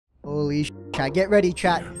Holy chat. Get ready,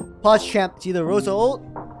 chat. Pause champ. It's either Rosa ult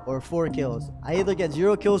or 4 kills. I either get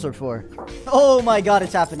 0 kills or 4. Oh my god,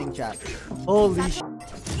 it's happening, chat. Holy sh.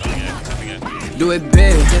 Do it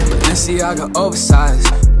big, Balenciaga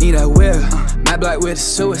oversized. Need that whip, matte black with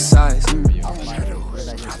suicides.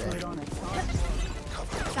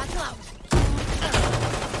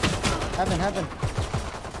 Heaven.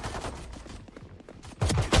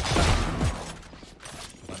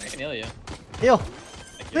 I can heal you. Heal.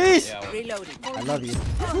 Please. Yeah, Reloading. I love you.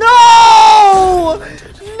 No!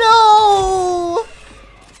 No!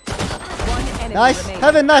 Nice.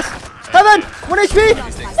 Heaven, nice. Heaven! 1 HP!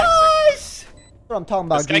 Nice! That's what I'm talking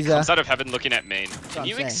about, This guy Giza. comes out of heaven looking at main. Can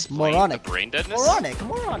you explain moronic. the brain deadness? Moronic.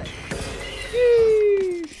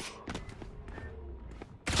 Sheesh.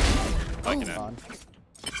 Fucking it.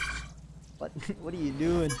 What are you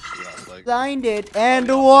doing? Yeah, like, Signed it. And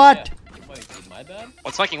what? My bad.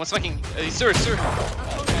 What's fucking? Sewer.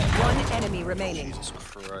 One enemy remaining. Jesus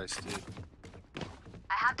Christ, dude.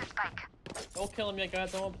 Don't kill him yet,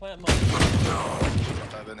 guys. I won't plant mine.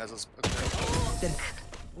 Aiden has us.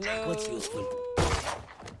 No. What's useful?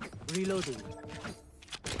 Reloading.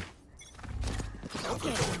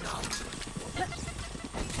 Okay.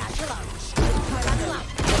 Satchel out.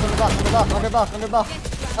 Under buff.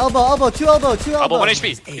 Elbow, 2 elbow. Elbow 1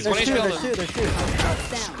 HP. He's 1 HP. There's two.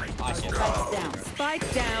 Down.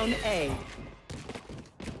 Spike down A.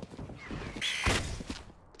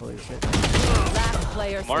 Holy shit. Last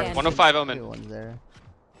player Mark, standing. 105 Omen. Two ones there.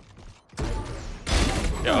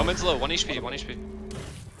 Yeah, Omen's low. 1 HP.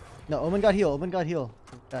 No, Omen got heal. Okay.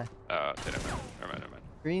 Okay, never mind.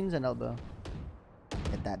 Screens and elbow.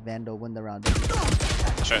 Get that Vandal, win the round.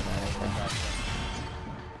 Sure.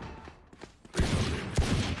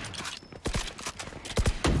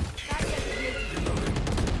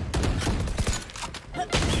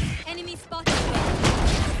 Enemy spotted.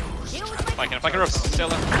 Flanking ropes. Stay low.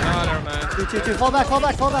 Oh, never mind. 2. Fall back. Do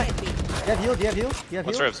you have heal?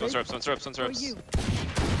 One's ropes.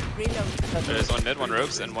 Reload. There's 1 mid, 1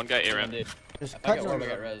 ropes, and 1 guy A-ramp. Just I cut got no. orb, I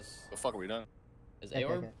got res. The fuck are we doing? Is A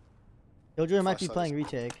orb? Killjoy might be Flash playing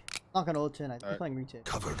retake. Not gonna ult in. He's Alright. playing retake.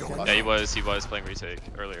 Yeah, he was playing retake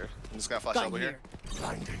earlier. I'm just gonna flash over here.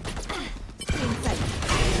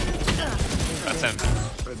 That's him.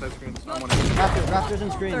 Raptors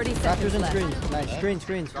and screens. 30 Raptors seconds and left. screens. Nice.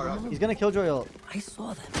 Screens. He's gonna Killjoy ult. I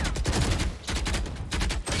saw them.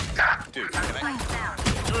 Dude, can I?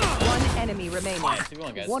 One enemy remaining.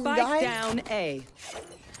 2v1, guys. One Spike guy. down A.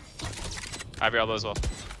 I have your elbow as well.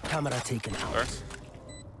 Camera taken out. Or?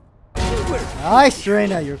 Nice,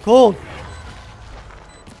 Serena. You're cold.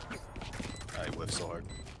 I whiffed so hard.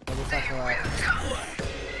 Double Satchel out.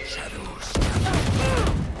 Satchel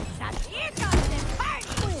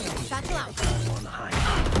out.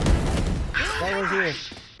 That was here.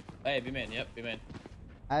 Hey, B main. Yep, B main.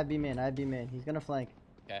 I have B main. He's gonna flank.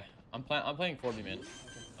 Okay, I'm playing 4 B main.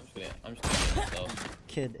 I'm just gonna myself.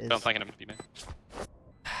 Kid is. Don't flank him, man.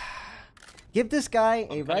 Give this guy a I'm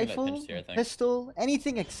cutting that rifle, pinch here, I think. pistol,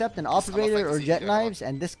 anything except an operator or CT jet guy, knives,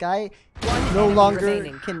 and this guy One no enemy longer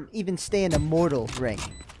remaining. can even stay in a mortal ring.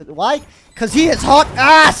 Why? Cause he is hot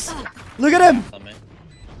ass. Look at him. Some main.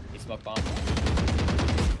 He smoked bomb.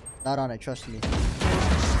 Not on it. Trust me. Yeah,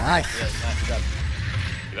 Nice. nice job.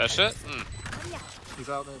 See that shit? He's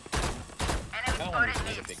out there. I don't want to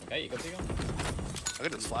take a peek. Okay, you go peek him. I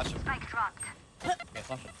could just flash him. Okay,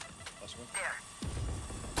 flash him. Flash him.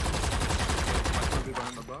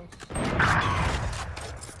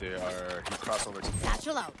 They are. He crossed over to me.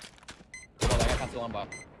 Satchel out. Hold on, I got past the long bot.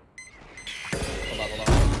 Hold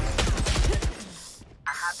on.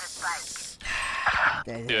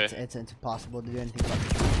 It's impossible to do anything about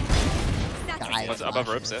this guy. What's above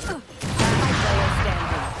ropes, yeah? Player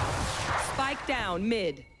standing. Spike down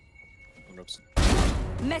mid. Ropes.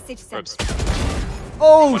 Message sent. Ropes.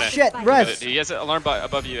 Oh 1A. shit, res. He has an alarm bot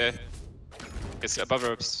above you, eh? It's above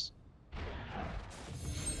ropes.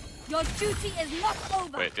 Your duty is not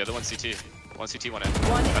over. Wait, the other one's CT. 1 CT, 1 A.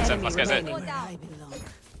 One That's it. enemy Last guy's it. remaining. Down.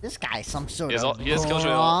 This guy's some sort He has of he has Killjoy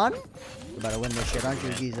ult. moron. You better win this shit, aren't you,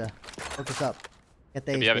 Giza? Focus up. Get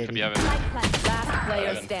the Could ace, be heaven, baby. could be heaven. Light plant. Last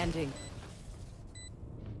player Aiden. standing.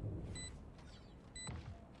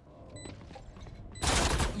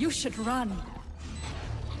 You should run.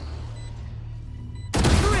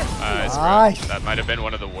 Nice, Nice. bro. That might have been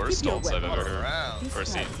one of the worst ults I've ever heard Around. or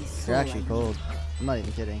seen. You're actually cold. I'm not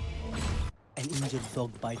even kidding. An injured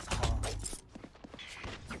dog bites hard.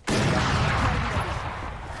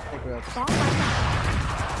 Take ropes.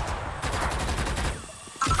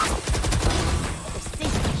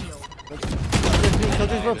 Safety shield.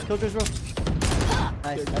 Killjoy's ropes.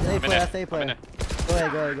 Nice. That's A play. That's A I'm in play. it. Go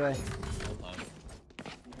ahead, go ahead, go ahead.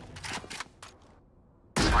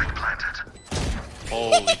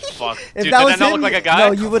 Holy fuck. If Dude, that did was that not him, look like a guy?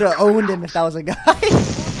 no, you would have owned him if that was a guy.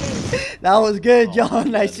 That was good,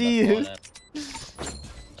 John. I see you.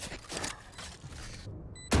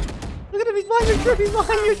 Look at him, he's behind your trip, he's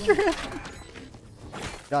behind your trip.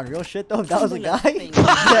 John, real shit though, if that was a guy, I'm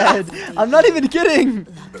dead. I'm not even kidding.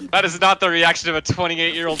 That is not the reaction of a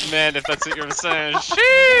 28-year-old man, if that's what you're saying.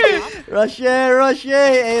 Sheesh! Rush it, rush it.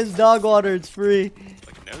 Hey, it's dog water, it's free.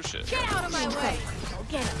 Like, no shit. Get out of my way. Go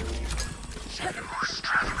get him.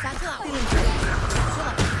 Satchel out.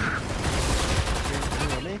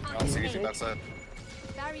 I'll see you backside.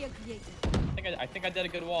 Barrier created. I think I did a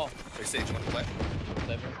good wall. Hey, Sage, you want to play?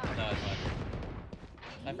 Sniper? No, it's not.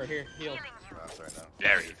 Sniper here, heal. Oh, sorry, no.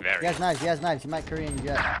 Very, He very. has knives, he has knives. He might Korean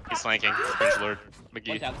jet. He's flanking. Cringe Lord. One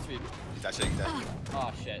McGee. tap the street. He's actually dead.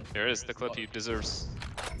 Oh shit. Here is the clip he deserves.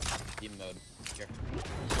 Team mode. Here.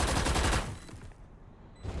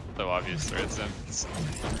 So obvious, right?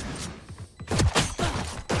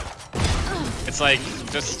 It's like,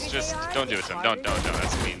 just don't do it to him. Don't.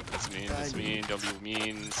 That's mean. That's mean. Don't be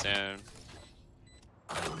mean, Sam.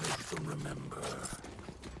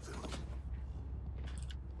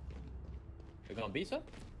 We're gonna beat some?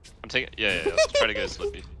 I'm taking. Yeah. Let's try to get a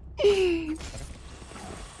slippy. I'm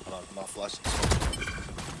not flush.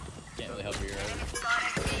 Can't really help you, right?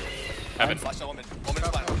 Heaven. Flash a woman. Woman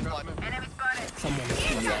blind.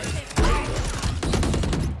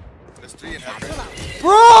 There's 3 in heaven.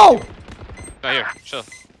 Bro! Not here. Chill.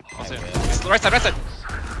 I'll see him. Nice Right side. I'm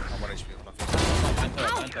 1 HP. I'm not feeling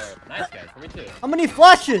Bademperor. Nice guys, for me too. How many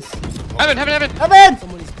flashes? Heaven. Evan! I'm leaving.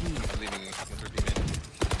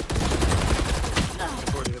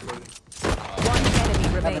 One enemy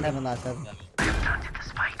Evan, remaining. Evan, last Evan.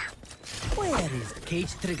 Where is the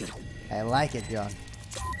cage trigger? I like it, John.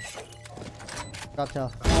 Drop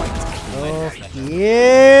tail. Oh,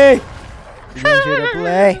 yeah! You going here to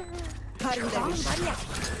play? Satchel out. Satchel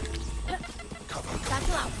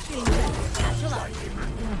out.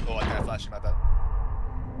 Oh, I can't flash. My bad.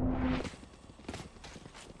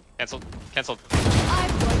 Cancelled. I've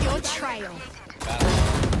got your trail.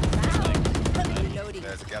 Reloading.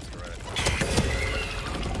 There's a gap to the right.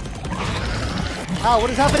 Ah,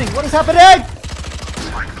 what is happening? What is happening?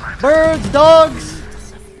 Birds, dogs!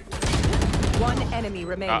 One enemy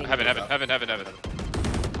remaining. Heaven.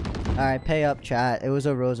 Alright, pay up, chat. It was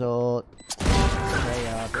a Rosa ult. Pay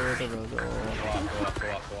up, it was a Rosa ult. Go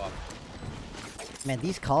off. Man,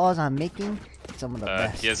 these calls I'm making, some of the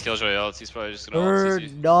best. He has Killjoy ult. He's probably just gonna ult CC.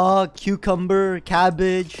 Bird, dog, cucumber,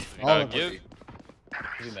 cabbage, all of Give. it.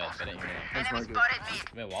 You mad, but ain't you That's You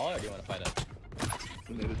mad wall or do you wanna fight up?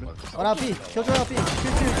 One LP, Killjoy LP,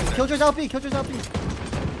 Killjoy's LP, Killjoy's LP.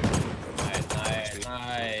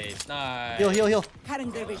 Nice. Heal.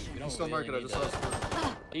 Cutting their vision. You don't Still really market, I need just to- lost.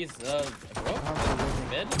 He's broke.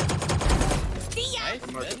 Mid. Nice,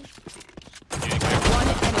 mid. One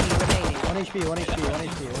enemy remaining. 1 HP, 1 HP, 1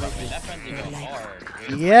 HP, 1 Wait, HP. that frenzy goes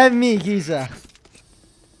hard. Yeah, me, Giza.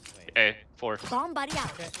 Hey, 4. Bomb buddy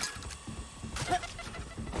out.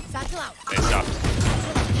 Satchel out. Hey, stop.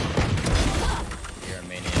 You're a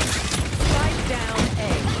maniac. Strike down A.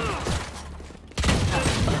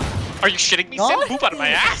 Are you shitting me? No? Send poop out of my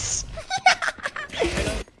ass.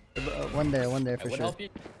 One there I for would sure. help you.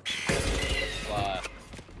 But...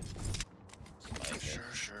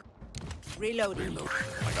 Sure. Reloading. Oh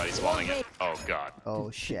my god, he's walling it. Oh god. Oh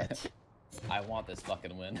shit. I want this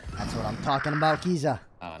fucking win. That's what I'm talking about, Giza.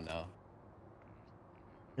 Oh no.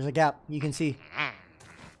 There's a gap, you can see.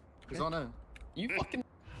 He's on it. You fucking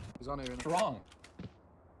He's on it right now. strong.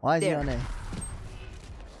 Why is he There. on A?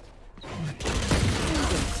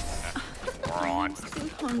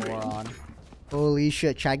 Moron. Holy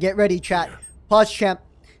shit, chat. Get ready, chat. Pause, champ.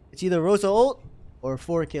 It's either Rosa ult or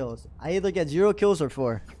 4 kills. I either get 0 kills or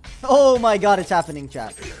 4. Oh my god, it's happening,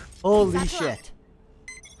 chat. Holy shit.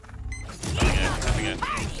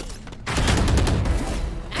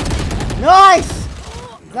 Nice!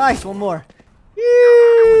 Nice, one more.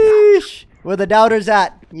 Yeesh. Where the doubters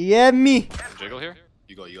at? Yeah, me. Jiggle here?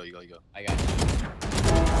 You go. I got you. I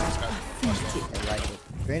like it.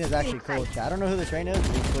 Train is actually cold, chat. I don't know who the train is,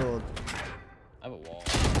 but he's cold. I have a wall.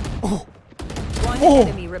 One Oh.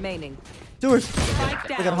 enemy remaining. Sewers. Strike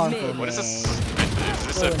Look at down Harmful. mid. What is this? Is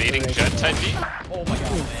this a baiting jet type beat? Oh my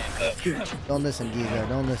god, man. Don't listen, Giza.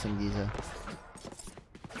 Don't listen, Giza.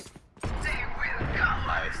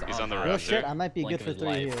 Nice. He's on the Real road shit, there. I might be Blink good for of his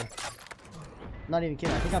 3 life. here. Not even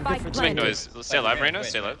kidding. I think I'm Spike good for Let's 3. make noise. Let's stay alive right now. Wait.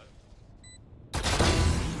 Stay alive.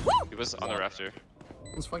 He was on the rafter.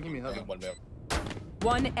 Who's flanking me heaven? One male.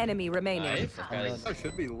 One enemy remaining. Nice. This guy's That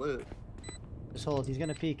should be lit. Just hold. He's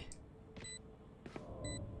gonna peek.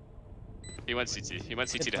 He went CT. He went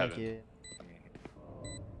CT to Thank heaven. you.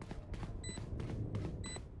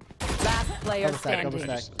 Last player Double stack, double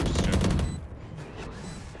standing. stack. Just joking.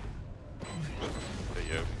 There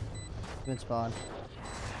you go. Good spawn.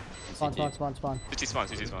 Spawn, spawn, spawn, spawn. CT spawn,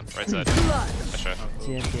 CT spawn. Right side. Nice try.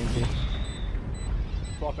 TNT.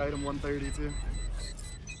 Clock item 130 too.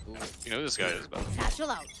 You know who this guy is, but Satchel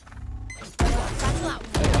out. Satchel out.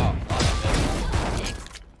 Oh, wow.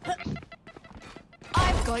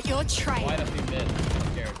 I've got your train. Wide up in mid.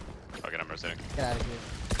 I'm scared. okay, I'm rotating. Get out of here.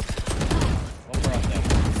 One more up there.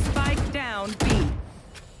 Spike down B.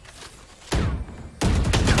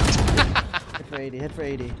 Hit for 80. Hit for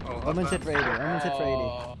 80. Oh, Women's hit for 80. Women's hit for 80.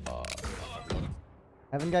 Oh,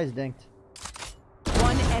 Heaven guy's dinked.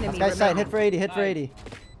 One enemy Guy's side. Hit remaining. for 80. Hit for 80.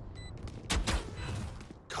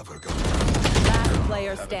 Last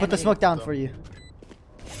player standing. Put the smoke down for you.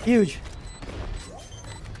 Huge.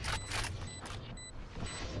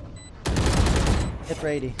 Hit for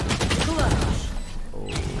 80.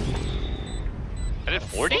 I did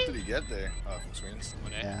 40? What did he get there? Oh, from screens.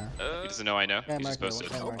 Yeah. He doesn't know I know. Okay, He just mark it,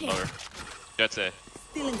 posted. okay, mark it. Over. Jet's A.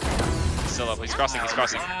 Still inside. Still up. He's crossing. He's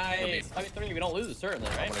crossing. nice. I mean, we don't lose, certainly,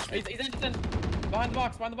 right? He's in. Behind the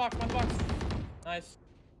box, behind the box, behind the box. Nice.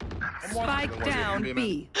 One more. Spike down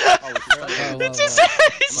B. Oh, It's just,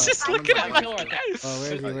 he's just looking at my kill right there. Oh,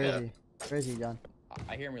 where is he? Where is he? Where is he, John?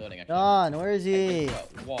 I hear him reloading, actually. John, where is he?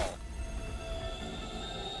 Wall.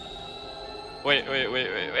 Wait.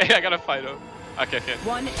 I gotta fight him. Okay.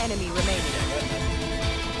 One enemy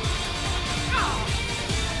remaining.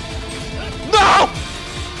 No!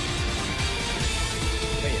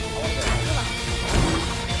 Wait, I want to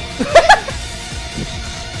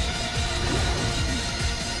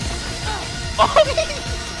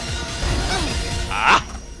Ah!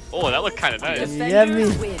 Oh, that looked kind of nice. Yummy.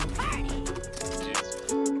 Win.